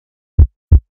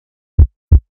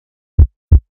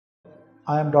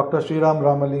I am Dr. Sriram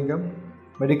Ramalingam,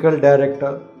 Medical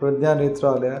Director, Pradnya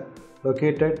Netralaya,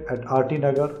 located at RT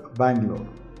Nagar, Bangalore.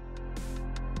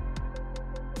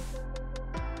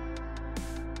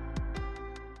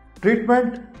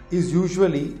 Treatment is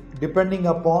usually depending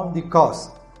upon the cause.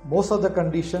 Most of the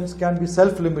conditions can be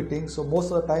self-limiting, so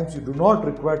most of the times you do not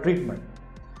require treatment.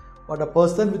 But a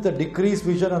person with a decreased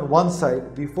vision on one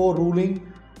side, before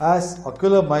ruling as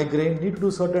ocular migraine, need to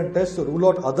do certain tests to rule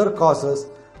out other causes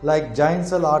like giant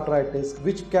cell arteritis,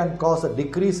 which can cause a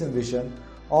decrease in vision,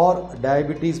 or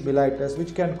diabetes mellitus,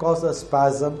 which can cause a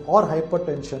spasm, or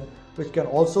hypertension, which can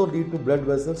also lead to blood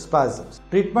vessel spasms.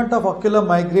 Treatment of ocular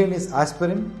migraine is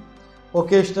aspirin.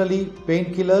 Occasionally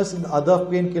painkillers and other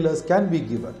painkillers can be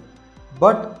given,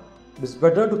 but it's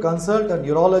better to consult a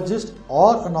neurologist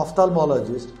or an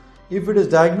ophthalmologist. If it is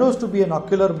diagnosed to be an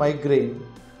ocular migraine,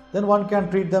 then one can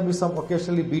treat them with some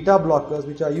occasionally beta blockers,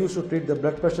 which are used to treat the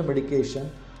blood pressure medication,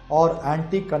 or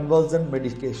anticonvulsant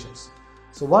medications.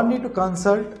 So one need to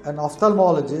consult an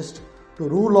ophthalmologist to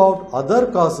rule out other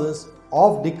causes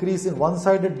of decrease in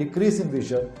one-sided decrease in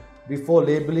vision before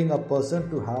labeling a person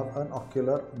to have an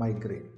ocular migraine.